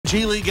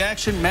G League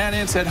action. Mad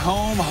Ants at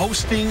home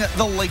hosting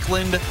the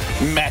Lakeland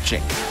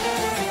Magic.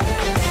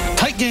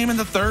 Tight game in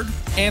the third.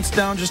 Ants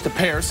down just a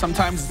pair.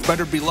 Sometimes it's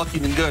better to be lucky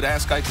than good.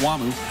 Ask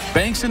Wamu.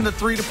 Banks into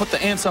three to put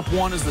the Ants up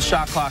one as the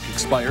shot clock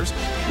expires.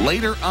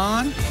 Later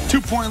on,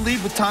 2-point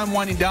lead with time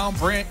winding down.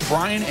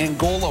 Brian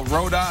Angola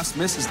Rodas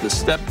misses the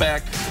step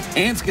back.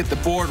 Ants get the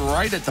board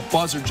right at the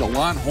buzzer.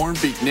 Jalon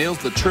Hornbeek nails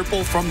the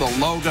triple from the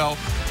logo.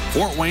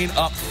 Fort Wayne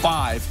up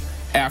 5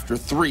 after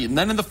 3. And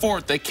then in the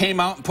fourth, they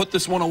came out and put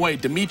this one away.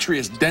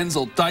 Demetrius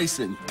Denzel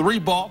Dyson,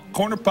 3-ball,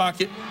 corner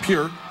pocket,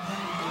 pure.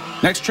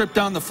 Next trip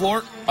down the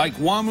floor,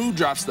 Wamu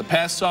drops the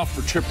pass off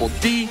for Triple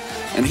D,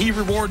 and he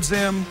rewards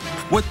him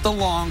with the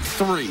long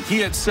 3. He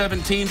had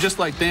 17 just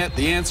like that.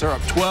 The Ants are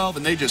up 12,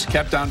 and they just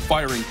kept on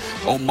firing.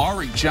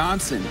 Omari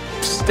Johnson,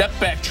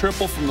 step-back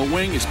triple from the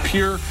wing is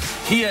pure.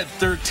 He had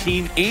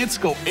 13. Ants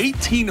go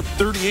 18 of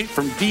 38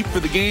 from deep for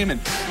the game, and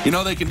you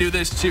know they can do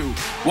this too.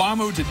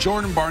 Wamu to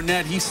Jordan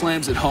Barnett, he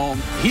slams it home.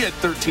 He had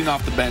 13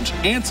 off the bench.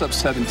 Ants up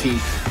 17.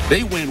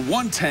 They win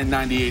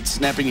 110-98,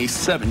 snapping a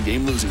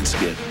 7-game losing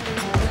skid.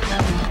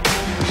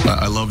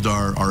 I loved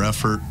our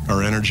effort,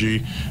 our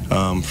energy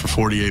for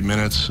 48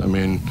 minutes. I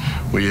mean,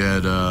 we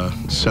had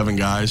 7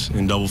 guys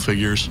in double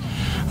figures.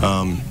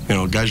 You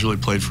know, guys really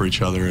played for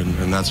each other,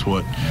 and that's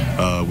what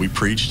we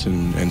preached,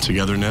 and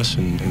togetherness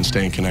and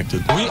staying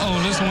connected. We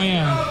owe this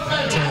win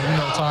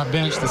to our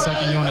bench, the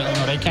second unit. You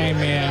know, they came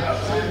in,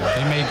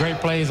 they made great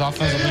plays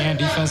offensively and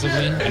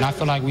defensively, and I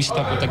feel like we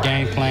stuck with the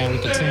game plan. We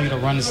continue to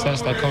run the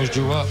sets that Coach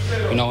drew up.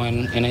 You know,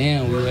 and in the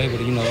end, we were able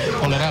to,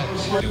 pull it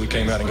out. We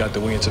came out and got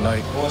the win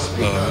tonight.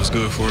 It was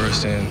good for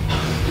us, and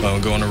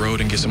go on the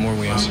road and get some more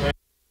wins.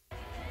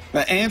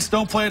 The Ants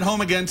don't play at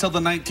home again until the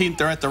 19th.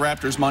 They're at the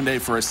Raptors Monday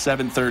for a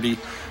 7:30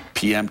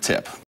 p.m. tip.